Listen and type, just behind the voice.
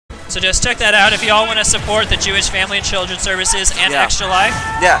So just check that out if y'all want to support the Jewish Family and Children's Services and Extra Life.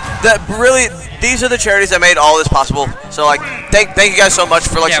 Yeah, really, these are the charities that made all this possible. So like, thank you guys so much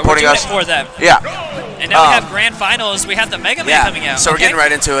for like supporting us. We're doing it for them. Yeah. And now we have grand finals. We have the Mega Man coming out. So we're getting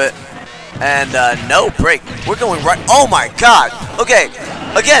right into it. And no break. We're going right. Oh my God. Okay.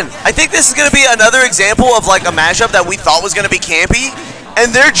 Again, I think this is going to be another example of like a matchup that we thought was going to be campy,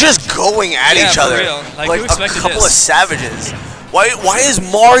 and they're just going at each other. For real. Like a couple of savages. Why is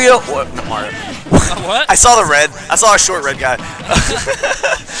Mario? What? Not Mario. What? I saw the red. I saw a short red guy.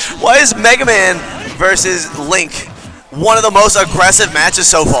 Why is Mega Man versus Link one of the most aggressive matches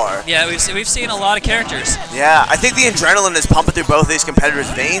so far? Yeah, we've seen a lot of characters. Yeah, I think the adrenaline is pumping through both of these competitors'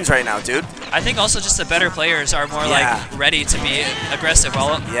 veins right now, dude. I think also just the better players are more like ready to be aggressive.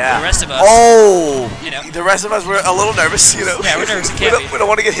 While the rest of us, the rest of us were a little nervous, you know. Yeah, we're nervous. We don't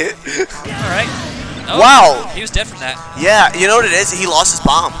want to get hit. All right. Oh, wow. He was dead from that. Yeah, you know what it is? He lost his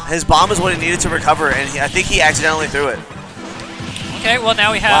bomb. His bomb is what he needed to recover, and I think he accidentally threw it. Okay, well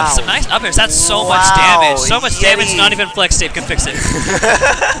now we have some nice up airs. That's so much damage. So much damage, not even Flex Tape can fix it.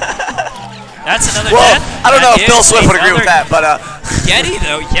 That's another death. I don't know if Bill Swift would agree with that, but Yeti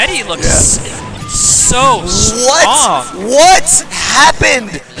though, Yeti looks so strong. What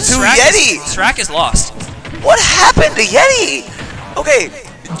happened to Yeti? srAk is lost. What happened to Yeti? Okay,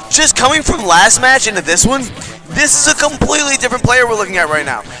 just coming from last match into this one, this is a completely different player we're looking at right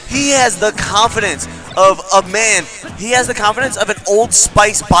now. He has the confidence of a man. He has the confidence of an Old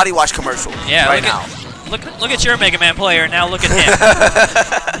Spice body wash commercial right now. Look at your Mega Man player, now look at him.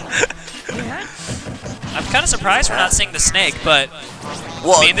 I'm kind of surprised we're not seeing the snake, but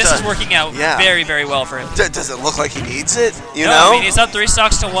I mean, this is working out very, very well for him. Does it look like he needs it? You know? I mean, he's up 3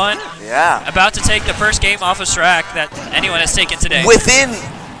 stocks to 1. Yeah. About to take the first game off of srAk that anyone has taken today. Within,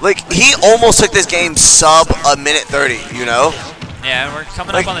 like, he almost took this game sub a minute 30, you know? Yeah, and we're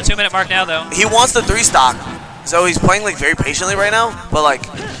coming up on the 2-minute mark now, though. He wants the 3 stock, so he's playing, like, very patiently right now. But, like,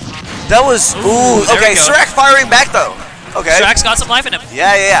 that was, okay, srAk firing back, though. Okay. srAk's got some life in him.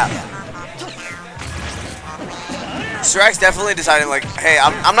 Yeah. srAk's definitely deciding, like, hey,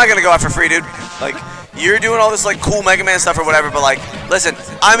 I'm not going to go out for free, dude. Like, you're doing all this, like, cool Mega Man stuff or whatever, but, like, listen,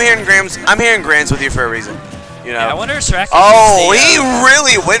 I'm here in Grams with you for a reason. You know? Yeah, I wonder if srAk he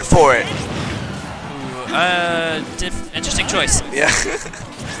really went for it. Interesting choice. Yeah.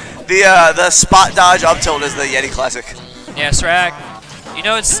 the spot dodge up tilt is the Yeti classic. Yeah, srAk. You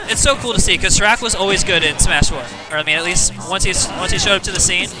know, it's so cool to see because srAk was always good in Smash 1. Or I mean, at least once he showed up to the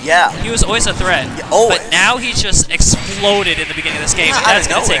scene. Yeah. He was always a threat. Yeah, but now he just exploded in the beginning of this game. Yeah, that's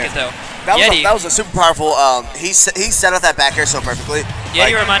gonna take it though. That was a super powerful. He set up that back air so perfectly.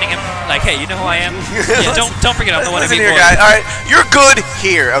 Yeti reminding him, like, hey, you know who I am? Yeah, don't forget I'm the one. Listen here, guy. All right, you're good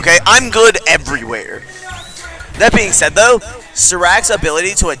here, okay? I'm good everywhere. That being said, though, srAk's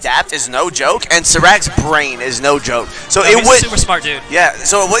ability to adapt is no joke, and srAk's brain is no joke. So he's a super smart dude. Yeah,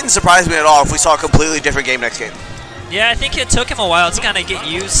 so it wouldn't surprise me at all if we saw a completely different game next game. Yeah, I think it took him a while to kind of get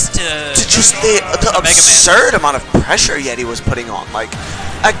used to just the absurd amount of pressure Yeti was putting on. Like,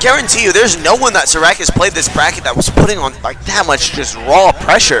 I guarantee you, there's no one that srAk has played this bracket that was putting on like that much just raw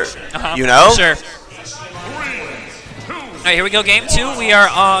pressure. You know? Sure. All right, here we go. Game 2. We are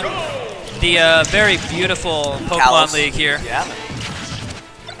on the very beautiful Pokemon League here. Yeah.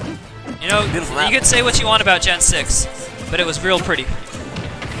 You know, you could say what you want about Gen 6, but it was real pretty.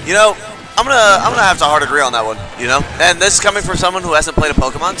 You know, I'm gonna have to hard agree on that one. You know, and this is coming from someone who hasn't played a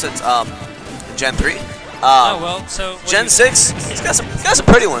Pokemon since Gen 3. Gen 6, it's got some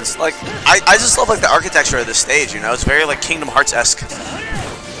pretty ones. Like I just love like the architecture of this stage. You know, it's very like Kingdom Hearts-esque.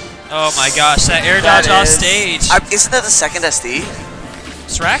 Oh my gosh, that air dodge off stage. Isn't that the second SD?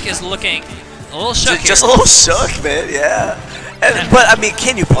 srAk is looking a little shook here. Just a little shook, man. Yeah. But I mean,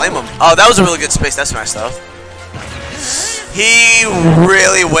 can you blame him? Oh, that was a really good Space Death Smash stuff. He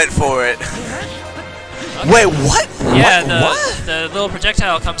really went for it. Okay. Wait, what? Yeah, the little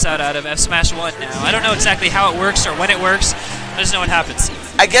projectile comes out of F Smash 1 now. I don't know exactly how it works or when it works. I just know what happens.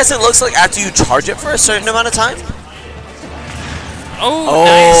 I guess it looks like after you charge it for a certain amount of time. Oh,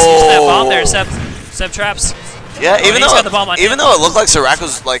 nice. Use that bomb there, Seb traps. Yeah, even though it looked like srAk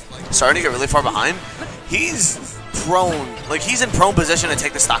was like starting to get really far behind, he's prone. Like he's in prone position to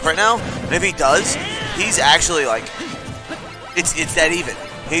take the stock right now. And if he does, he's actually like it's that even.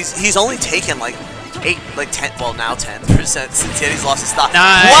 He's only taken like 10, well now 10% since Yeti's lost his stock.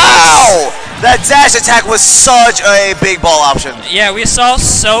 Nice. Wow! That dash attack was such a big ball option. Yeah, we saw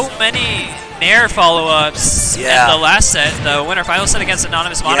so many Nair follow-ups in the last set, the winter final set against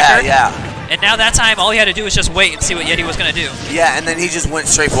Anonymous Moniker. Yeah. And now that time, all he had to do was just wait and see what Yeti was going to do. Yeah, and then he just went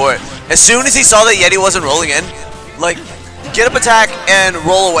straight for it. As soon as he saw that Yeti wasn't rolling in, like, get up attack and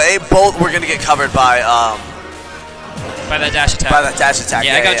roll away, both were going to get covered by that dash attack. By that dash attack.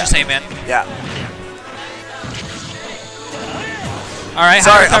 Yeah, I got what you're saying, man. Yeah. All right,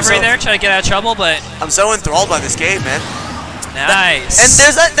 high recovery there, try to get out of trouble, but I'm so enthralled by this game, man. Nice. And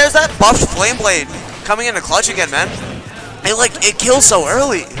there's that buffed flame blade coming into clutch again, man. It kills so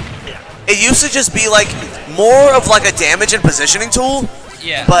early. It used to just be like more of like a damage and positioning tool.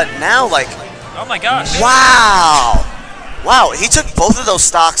 Yeah. But now like, oh my gosh. Wow. Wow, he took both of those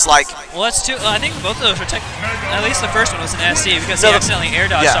stocks like. Well, that's two. I think both of those were at least the first one was an SD because he accidentally air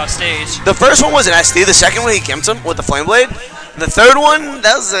dodged off stage. The first one was an SD. The second one he gimped him with the flame blade. The third one,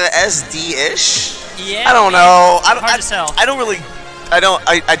 that was an SD-ish. Yeah. I don't know. Hard to tell. I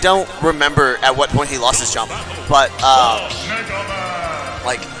don't remember at what point he lost his jump, but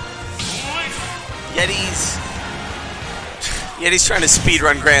like Yeti's trying to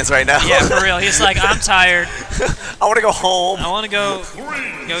speedrun Grands right now. Yeah, for real. He's like, I'm tired. I want to go home. I want to go, you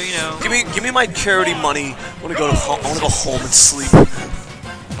know. Give me my charity money. I want to go home. I want to go home and sleep.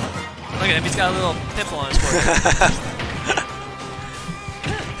 Look at him. He's got a little pimple on his forehead.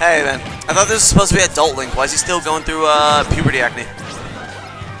 Hey, man. I thought this was supposed to be adult Link. Why is he still going through puberty acne?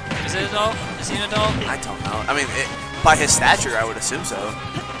 Is it adult? Is he an adult? I don't know. I mean, by his stature, I would assume so.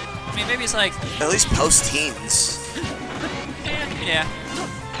 I mean, maybe he's like... At least post-teens. Yeah.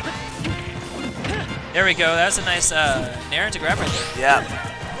 There we go. That's a nice nair to grab right there. Yeah.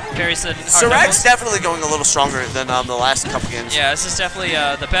 Parries the srAk's definitely going a little stronger than the last couple games. Yeah, this is definitely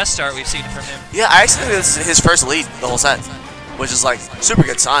the best start we've seen from him. Yeah, I actually think this is his first lead the whole set, which is like super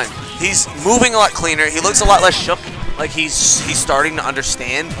good sign. He's moving a lot cleaner. He looks a lot less shook. Like he's starting to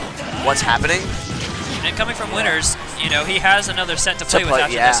understand what's happening. And coming from winners, you know, he has another set to play with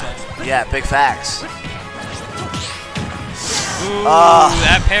after this one. Yeah, big facts. Ooh,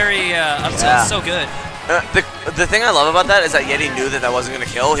 that parry up tilt is so good. The thing I love about that is that Yeti knew that wasn't going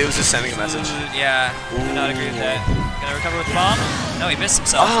to kill. He was just sending a message. Yeah, do not agree with that. Gonna recover with the bomb? No, he missed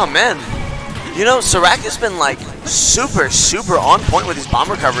himself. Oh, man. You know, srAk has been like super on point with his bomb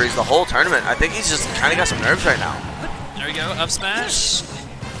recoveries the whole tournament. I think he's just kind of got some nerves right now. There we go, up smash.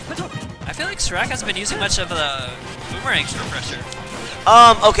 I feel like srAk hasn't been using much of the boomerangs for pressure.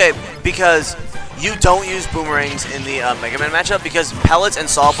 Okay, because you don't use boomerangs in the Mega Man matchup because pellets and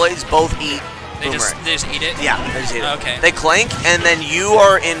saw blades both eat boomerang. They just eat it? Yeah, they just eat it. Okay. They clank, and then you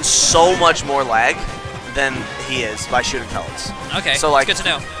are in so much more lag than he is by shooting pellets. Okay, so like, good to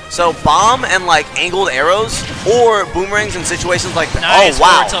know. So bomb and like angled arrows or boomerangs in situations like that. Nice, oh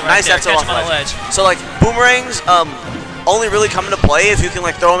wow, right nice F tilt off the ledge. So like boomerangs only really come into play if you can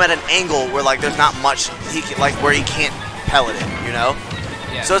like throw him at an angle where like there's not much he can, like where he can't pellet it, you know?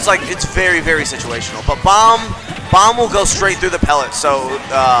 Yeah. So it's like it's very situational. But bomb will go straight through the pellet. So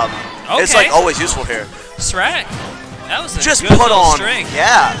it's like always useful here. srAk, that was a just good put on string.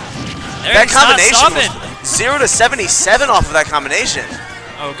 Yeah. There that combination was 0 to 77 off of that combination.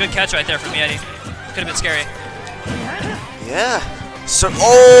 Oh, good catch right there from Yeti. Could have been scary. Yeah. So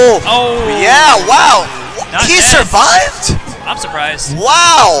yeah, wow. He survived? I'm surprised.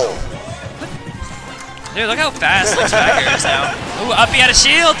 Wow. Dude, look how fast Link's back here is now. Ooh, up he had a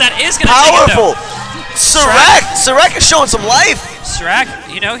shield. That is going to powerful. srAk is showing some life. srAk,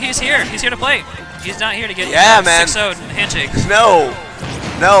 you know, he's here. He's here to play. He's not here to get 6-0 handshake. No,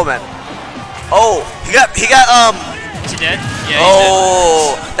 man. Oh, he got Is he dead? Yeah,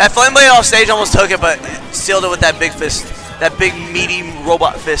 he's dead. That flame blade off stage almost took it, but sealed it with that big fist. That big meaty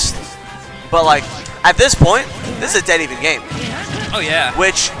robot fist. But like, at this point, this is a dead even game. Oh yeah.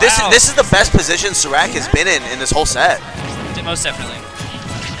 Which this is the best position srAk has been in this whole set. Most definitely.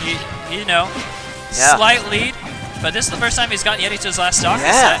 You know, slight lead, but this is the first time he's gotten Yeti to his last stock.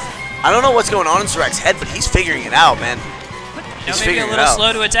 Yeah. I don't know what's going on in srAk's head, but he's figuring it out, man. You know, maybe a little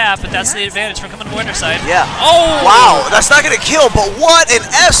slow to adapt, but that's the advantage from coming to winner side. Yeah. Oh! Wow, that's not going to kill, but what an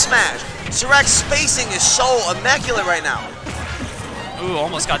F smash! srAk's spacing is so immaculate right now. Ooh,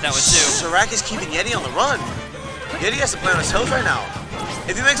 almost got that one too. srAk is keeping Yeti on the run. Yeti has to play on his toes right now.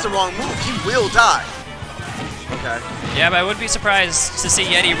 If he makes the wrong move, he will die. Okay. Yeah, but I wouldn't be surprised to see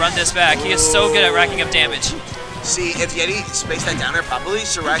Yeti run this back. He is so good at racking up damage. See, if Yeti spaced that down there properly,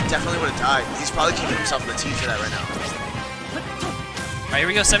 srAk definitely would have died. He's probably keeping himself in the teeth for that right now. All right, here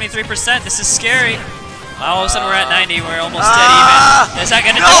we go, 73%. This is scary. All of a sudden, we're at 90. We're almost dead even. Is that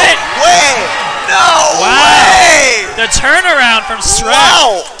going to do it? No way! The turnaround from srAk.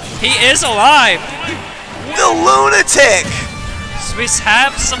 Wow! He is alive. The lunatic. So we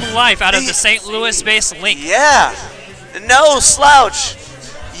have some life out of the St. Louis-based Link. Yeah. No slouch.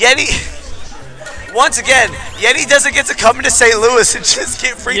 Yeti. Once again, Yeti doesn't get to come into St. Louis and just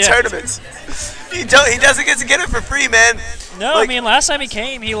get free tournaments. He doesn't get to get it for free, man. No, like, I mean, last time he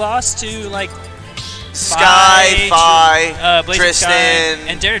came, he lost to, like, Sky, Fi, Tristan. Sky,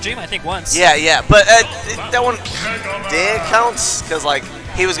 and Dare to Dream, I think, once. Yeah. But that one did counts, because, like,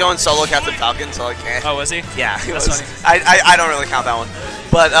 he was going solo Captain Falcon, so, like, eh. Oh, was he? Yeah, he That's was. funny. I don't really count that one.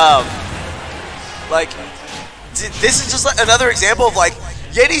 But, like, this is just like another example of, like,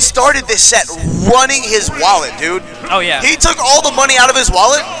 Yeti started this set running his wallet, dude. Oh, yeah. He took all the money out of his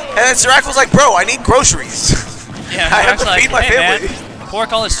wallet, and then srAk was like, bro, I need groceries. Yeah, I have to feed my family. Man, poor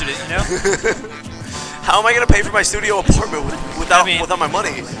college student, you know? How am I going to pay for my studio apartment without my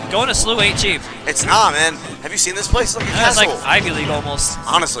money? Going to SLU ain't cheap. It's not, man. Have you seen this place? It's like a castle. It's like Ivy League almost.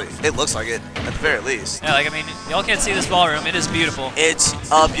 Honestly, it looks like it, at the very least. Yeah, like, I mean, y'all can't see this ballroom. It is beautiful. It's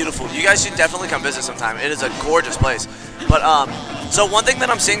beautiful. You guys should definitely come visit sometime. It is a gorgeous place. But, so one thing that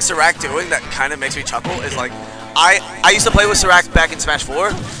I'm seeing srAk doing that kind of makes me chuckle is, like, I used to play with srAk back in Smash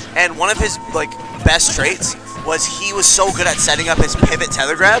 4, and one of his, like, best traits was he was so good at setting up his pivot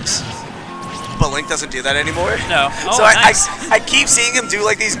tether grabs. But Link doesn't do that anymore. No. Oh, so nice. I keep seeing him do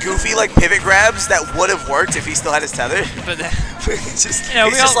like these goofy like pivot grabs that would have worked if he still had his tether. But it's just, you know,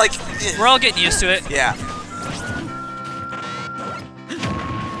 we're all getting used to it. Yeah.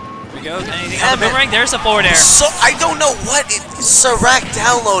 Here we go. Anything on the boomerang? There's a forward air. So I don't know what srAk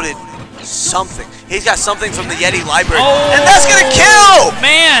downloaded something. He's got something from the Yeti library, and that's gonna kill.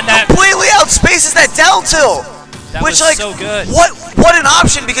 Man, that completely outspaces that down tilt. That was like, so good. What an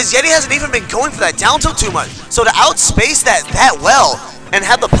option, because Yeti hasn't even been going for that down tilt too much. So to outspace that well and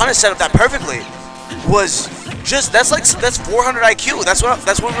have the punish set up that perfectly was just that's 400 IQ. That's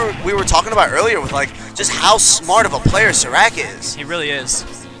what we were talking about earlier with like just how smart of a player srAk is. He really is.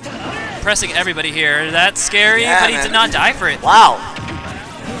 Pressing everybody here. That's scary, yeah, but he did not die for it. Wow.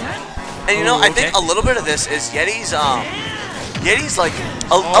 And you know, I think a little bit of this is Yeti's like,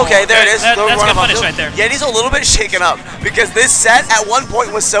 okay, there it is. That's good punish right there. Yeti's a little bit shaken up because this set at one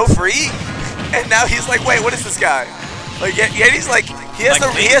point was so free, and now he's like, wait, what is this guy? Like Yeti's like, he has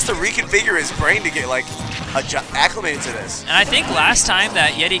to reconfigure his brain to get like acclimated to this. And I think last time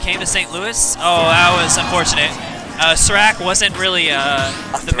that Yeti came to St. Louis, that was unfortunate. srAk wasn't really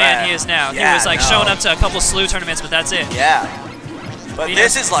the man he is now. Yeah, he was like showing up to a couple SLU tournaments, but that's it. Yeah. But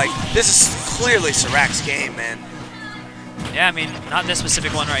this is clearly srAk's game, man. Yeah, I mean, not this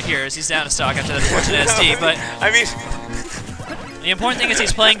specific one right here, as he's down to stock after that unfortunate SD, but I mean, the important thing is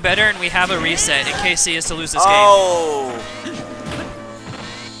he's playing better, and we have a reset in case he is to lose this game.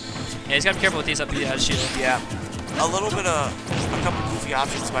 Yeah, he's got to be careful with these up the shield. Yeah, a little bit of a couple goofy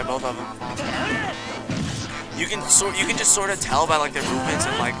options by both of them. You can just sort of tell by like their movements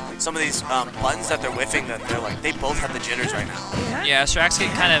and like some of these buttons that they're whiffing that they both have the jitters right now. Yeah, srAk's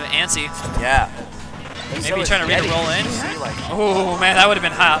getting kind of antsy. Yeah. Maybe trying to read a roll in. Oh man, that would have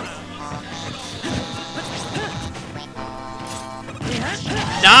been hot.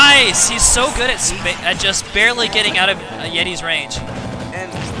 Nice! He's so good at just barely getting out of Yeti's range.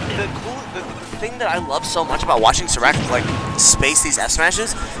 And the thing that I love so much about watching srAk like space these F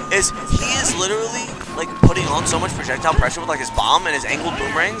smashes is he is literally like putting on so much projectile pressure with like his bomb and his angled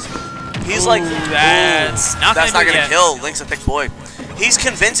boomerangs. He's like, that's not gonna kill. Link's a thick boy. He's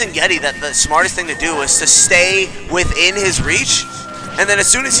convincing Yeti that the smartest thing to do is to stay within his reach, and then as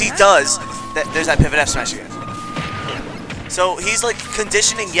soon as he does, there's that pivot F smash again. So he's like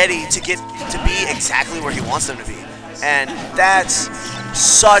conditioning Yeti to be exactly where he wants them to be, and that's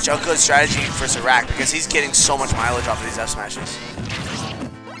such a good strategy for srAk because he's getting so much mileage off of these F smashes.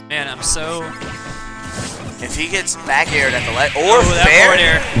 Man, I'm so. If he gets back aired at the fair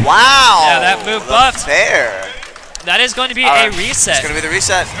air, wow! Yeah, that move buffed. Fair. That is going to be a reset. It's going to be the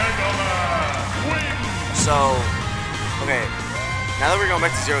reset. So, okay. Now that we're going back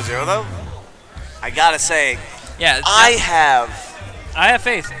to 0-0, though, I got to say, I have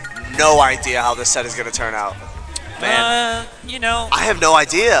faith. No idea how this set is going to turn out. Man, you know. I have no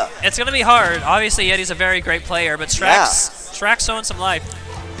idea. It's going to be hard. Obviously, Yeti's a very great player, but srAk's showing some life.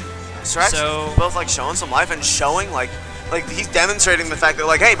 srAk's both like showing some life and showing like he's demonstrating the fact that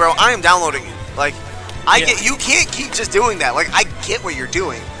like, hey, bro, I am downloading you. Like, you can't keep just doing that. Like, I get what you're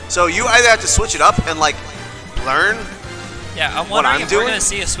doing. So you either have to switch it up and like learn. Yeah, I'm wondering if we're gonna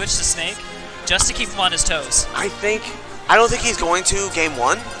see a switch to Snake just to keep him on his toes. I don't think he's going to game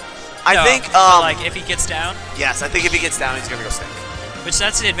one. I think like if he gets down. Yes, I think if he gets down, he's gonna go Snake. Which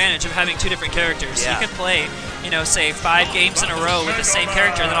that's the advantage of having two different characters. Yeah. You can play, you know, say 5 games in a row with the same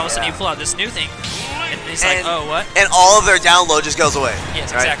character, and then all of a sudden you pull out this new thing, and he's like, oh, what? And all of their download just goes away.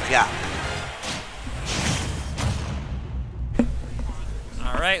 Yes, right? exactly. Yeah.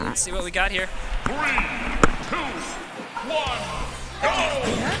 All right, let's see what we got here. 3, 2, 1, go!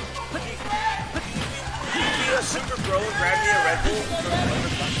 do a super pro and grab me a Red Bull?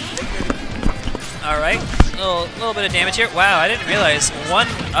 All right, a little bit of damage here. Wow, I didn't realize one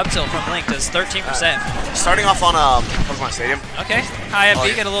up tilt from Link does 13%. Starting off on Pokemon Stadium. Okay, high up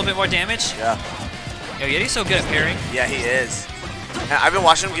B, get a little bit more damage. Yeah. Yo, Yeti's so good at parrying. Yeah, he is. And I've been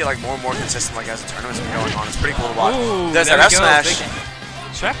watching him get like more and more consistent like as the tournament's been going on. It's pretty cool to watch. Ooh, there's that F smash.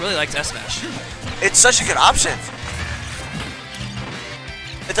 srAk really likes F smash. It's such a good option.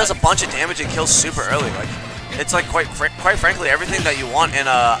 It does a bunch of damage and kills super early. Like, it's like quite frankly everything that you want in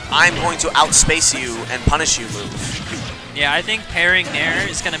a I'm going to outspace you and punish you move. Yeah, I think parrying Nair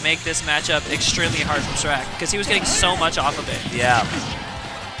is going to make this matchup extremely hard from srAk because he was getting so much off of it. Yeah.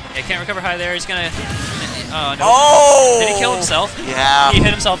 Yeah, can't recover high there. He's going to... Oh, no. Oh! Did he kill himself? Yeah. He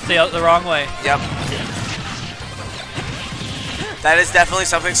hit himself the wrong way. Yep. That is definitely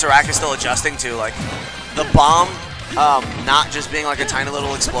something srAk is still adjusting to. Like, the bomb not just being like a tiny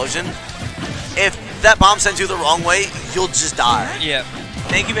little explosion. If that bomb sends you the wrong way, you'll just die. Yeah.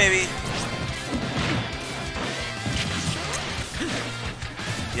 Thank you, baby.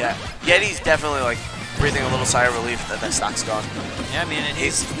 Yeah. Yeti's definitely like breathing a little sigh of relief that that stock's gone. Yeah, I mean, and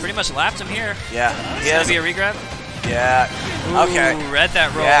he's pretty much lapped him here. Yeah. He has to be a regrab. Yeah. Ooh, okay. Read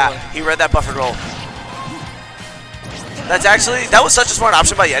that roll. Yeah, he read that buffered roll. That was such a smart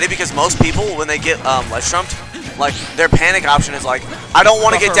option by Yeti because most people, when they get ledge trumped, like their panic option is like, I don't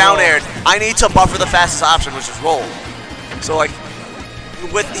want to get down aired. I need to buffer the fastest option, which is roll. So like,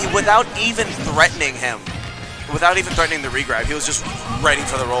 without even threatening him, without even threatening the regrab, he was just ready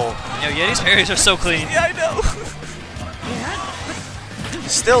for the roll. Yo, Yeti's parries are so clean. Yeah, I know.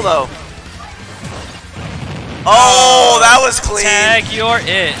 Still though. Oh, that was clean. Tag, you're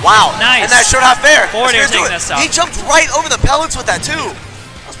it. Wow. Nice. And that showed how fair. Forward air taking that stop. He jumped right over the pellets with that too.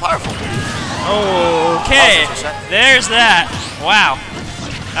 That was powerful. Okay. There's that. Wow.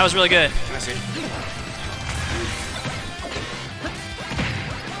 That was really good. Can I see?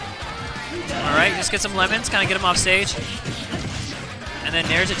 All right, just get some lemons, kind of get him off stage. And then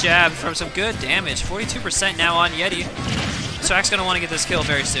there's a jab from some good damage. 42% now on Yeti. srAk's going to want to get this kill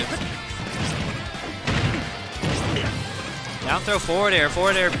very soon. Down throw forward air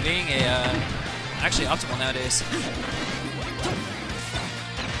being a actually optimal nowadays.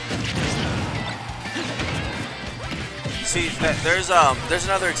 See, there's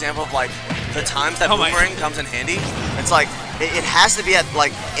another example of like the times that boomerang comes in handy. It's like it has to be at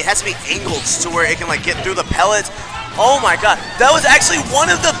like it has to be angled to where it can like get through the pellets. Oh my god, that was actually one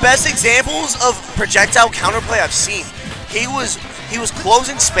of the best examples of projectile counterplay I've seen. He was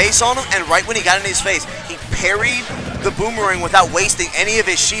closing space on him, and right when he got in his face, he parried the boomerang without wasting any of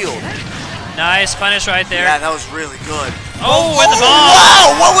his shield. Nice punish right there. Yeah, that was really good. Oh, with the ball.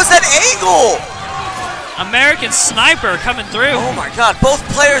 Wow, what was that angle? American Sniper coming through. Oh my god, both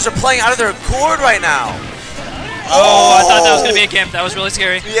players are playing out of their accord right now. Oh, I thought that was going to be a gimp. That was really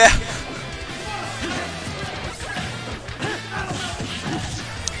scary. Yeah.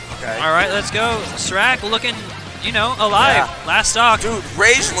 Okay. All right, let's go. srAk looking, you know, alive. Yeah. Last stock. Dude,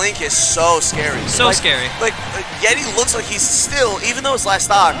 Rage Link is so scary. So scary. Like, Yeti looks like he's still, even though it's last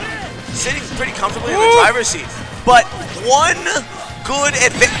stock, sitting pretty comfortably in the driver's seat. But one good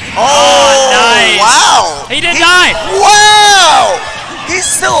advantage. Oh, nice. Wow. He didn't die. Wow. He's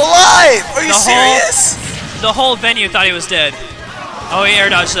still alive. Are you serious? The whole venue thought he was dead. Oh, he air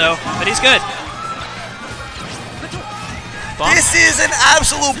dodged though, but he's good. Bump. This is an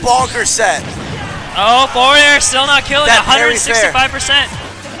absolute bonker set. Oh, forward air still not killing. That's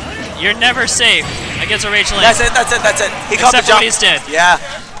 165%. You're never safe against a Rage Link. That's it. He caught the jump. Except when he's dead. Yeah.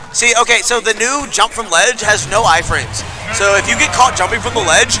 See, okay, so the new jump from ledge has no iframes. So if you get caught jumping from the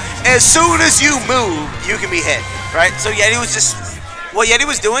ledge, as soon as you move, you can be hit, right? So Yeti was just, what Yeti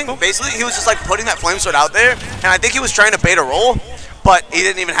was doing, basically, he was just like putting that flame sword out there, and I think he was trying to bait a roll, but he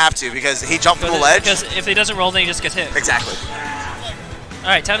didn't even have to because he jumped from the ledge. Because if he doesn't roll, then he just gets hit. Exactly.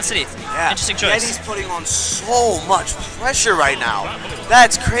 All right, Town and City. Yeah. Interesting choice. Yeti's putting on so much pressure right now.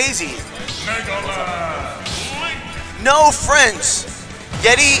 That's crazy. No friends.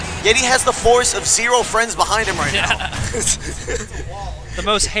 Yeti has the force of 0 friends behind him right now. The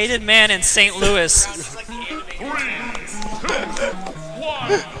most hated man in St. Louis.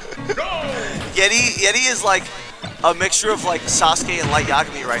 Yeti is like a mixture of like Sasuke and Light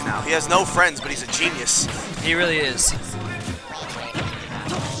Yagami right now. He has no friends, but he's a genius. He really is.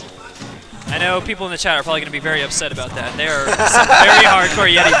 I know people in the chat are probably going to be very upset about that. They are some very hardcore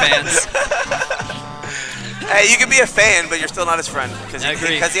Yeti fans. Hey, you can be a fan, but you're still not his friend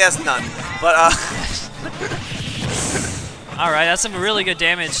because he has none. But all right, that's some really good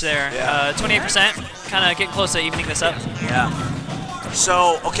damage there. Yeah. 28%, kind of getting close to evening this up. Yeah.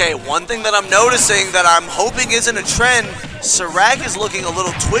 So, okay, one thing that I'm noticing that I'm hoping isn't a trend, srAk is looking a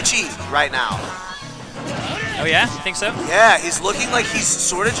little twitchy right now. Oh yeah? You think so? Yeah, he's looking like he's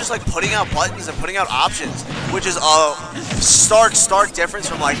sort of just like putting out buttons and putting out options, which is a stark difference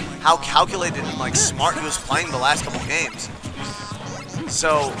from like how calculated and like smart he was playing the last couple games.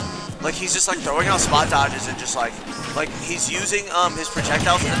 So, like he's just like throwing out spot dodges and just like he's using his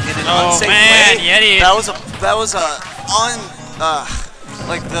projectiles in an unsafe way. Yeti. That was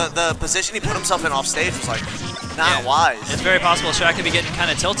like the position he put himself in off stage was like not wise. It's very possible srAk could be getting kind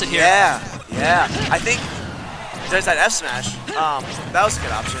of tilted here. Yeah. I think there's that F smash. That was a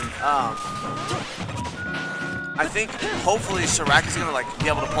good option. I think hopefully srAk is gonna like be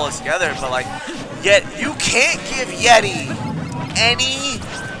able to pull us together, but like, yet you can't give Yeti any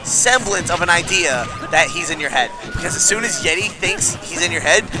semblance of an idea that he's in your head, because as soon as Yeti thinks he's in your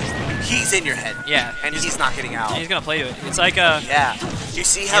head, he's in your head. Yeah, and he's not getting out. He's gonna play to it. It's like a You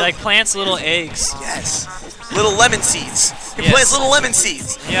see how he like plants little eggs. Yes, little lemon seeds. He plants little lemon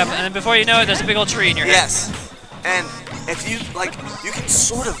seeds. Yeah, and then before you know it, there's a big old tree in your head. Yes. And if you like, you can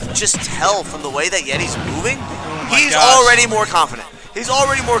sort of just tell from the way that Yeti's moving, he's already more confident. He's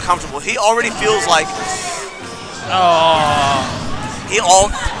already more comfortable. He already feels like,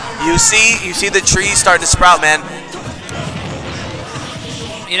 you see the trees starting to sprout, man.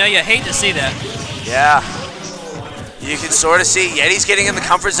 You know, you hate to see that. Yeah. You can sort of see Yeti's getting in the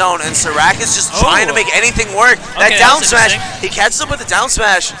comfort zone, and srAk is just trying to make anything work. That down smash, he catches up with the down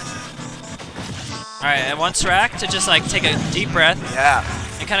smash. All right, and want srAk to just like take a deep breath. Yeah.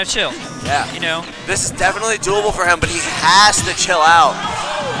 And kind of chill. Yeah. You know. This is definitely doable for him, but he has to chill out.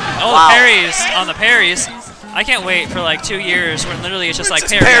 Oh, wow. Parries on the parries. I can't wait for like 2 years when literally it's just like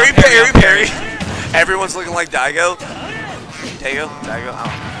parry. Everyone's looking like Daigo. Daigo?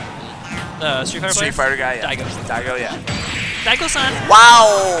 Street Fighter guy, yeah. Daigo, yeah. Daigo-san.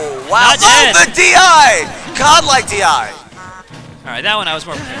 Wow. Not dead. Oh, the DI! Godlike DI. All right, that one I was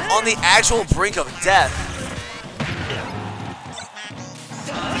more prepared. On the actual brink of death.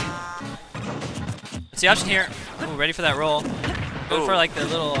 What's the option here? Ooh, ready for that roll. Go for like the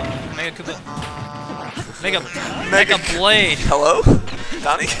little Mega Koopa. Mega Blade. Hello?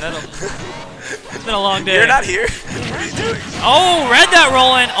 Donnie? It's been a long day. You're not here? What are you doing? Oh, read that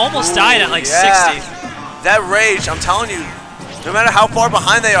roll in. Almost died at like 60. That Rage, I'm telling you, no matter how far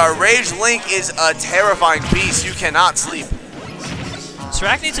behind they are, Rage Link is a terrifying beast. You cannot sleep.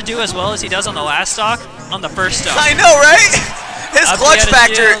 srAk needs to do as well as he does on the last stock, on the first stock. I know, right? His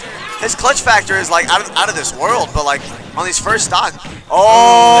clutch factor is like out of this world, but like on these first stock. That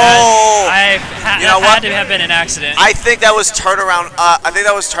had to have been an accident. I think that was turnaround.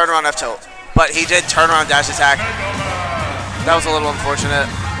 F tilt, but he did turnaround dash attack. That was a little unfortunate.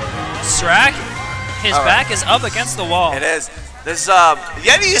 srAk, his back is up against the wall. It is. This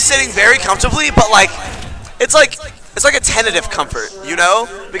Yeti is sitting very comfortably, but like it's like a tentative comfort, you know?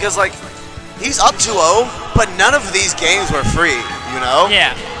 Because like he's up 2-0, but none of these games were free, you know?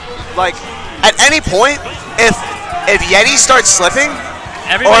 Yeah. Like at any point, if Yeti starts slipping,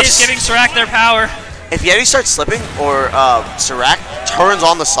 everybody's giving srAk their power. If Yeti starts slipping or srAk turns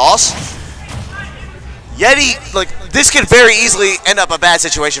on the sauce, Yeti, like, this could very easily end up a bad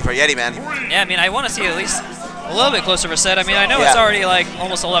situation for Yeti, man. Yeah, I mean, I want to see at least a little bit closer of a set. I mean, I know it's already like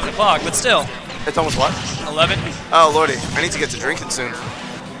almost 11 o'clock, but still. It's almost what? 11. Oh, lordy. I need to get to drinking soon.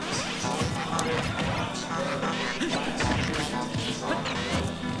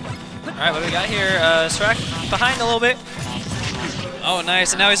 All right, what do we got here? srAk behind a little bit. Oh,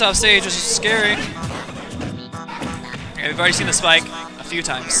 nice. And now he's off stage, which is scary. Okay, we've already seen the spike a few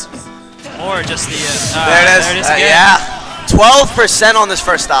times. Or just the... there it is. There it is again. Yeah. 12% on this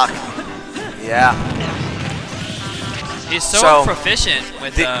first stock. Yeah. He's so proficient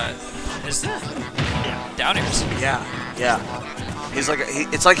with his down airs. Yeah. He's like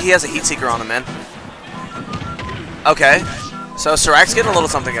it's like he has a heat seeker on him, man. Okay. So srAk's getting a little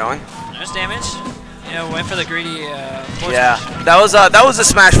something going. There's damage. You know, went for the greedy smash. That was a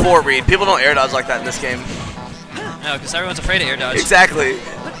smash 4 read. People don't air dodge like that in this game. No, because everyone's afraid of air dodge. Exactly.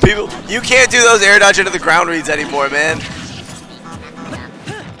 People, you can't do those air dodge into the ground reads anymore, man.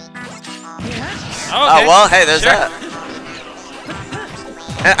 Oh, well, hey, there's that.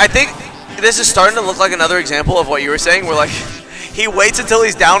 And I think this is starting to look like another example of what you were saying, where like he waits until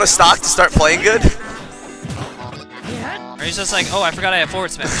he's down a stock to start playing good. Or he's just like, oh, I forgot I have forward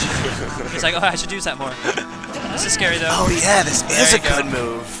smash. He's like, oh, I should use that more. This is scary, though. Oh, yeah, this is a good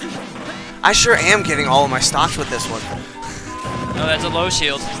move. I sure am getting all of my stocks with this one. Oh, that's a low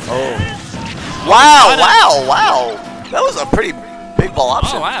shield. Oh. Wow. That was a pretty big ball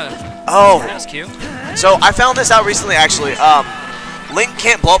option. Oh, wow. Oh. That was cute. So I found this out recently, actually. Link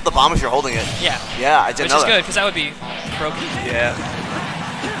can't blow up the bomb if you're holding it. Yeah. Yeah, I didn't know that. Which is good, because that would be broken. Yeah.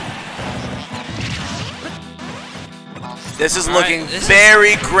 This is looking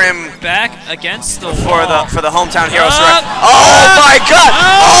very grim. Back against the for wall. For the hometown hero srAk. Oh my god!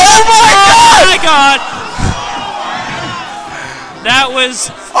 Oh my god! Oh my god! That was...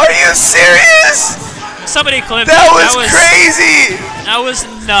 Are you serious? Somebody clipped that. That was crazy! That was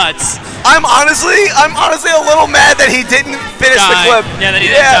nuts. I'm honestly a little mad that he didn't finish the clip. Yeah, that he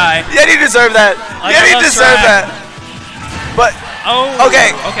didn't die. Yeti deserved that. Yeti deserved that. But,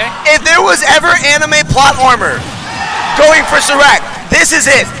 okay. If there was ever anime plot armor going for srAk, this is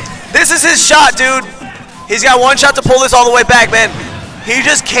it. This is his shot, dude. He's got one shot to pull this all the way back, man. He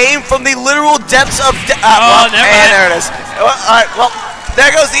just came from the literal depths of... and there it is. All right, well, there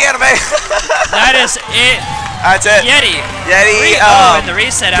goes the anime. That is it. That's it. Yeti. 3-0 in the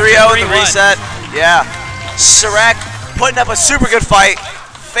reset. 3-0 in the reset. Yeah. srAk putting up a super good fight.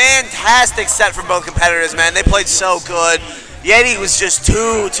 Fantastic set from both competitors, man. They played so good. Yeti was just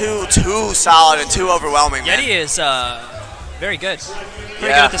too solid and too overwhelming. Yeti is very good. Pretty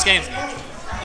good at this game.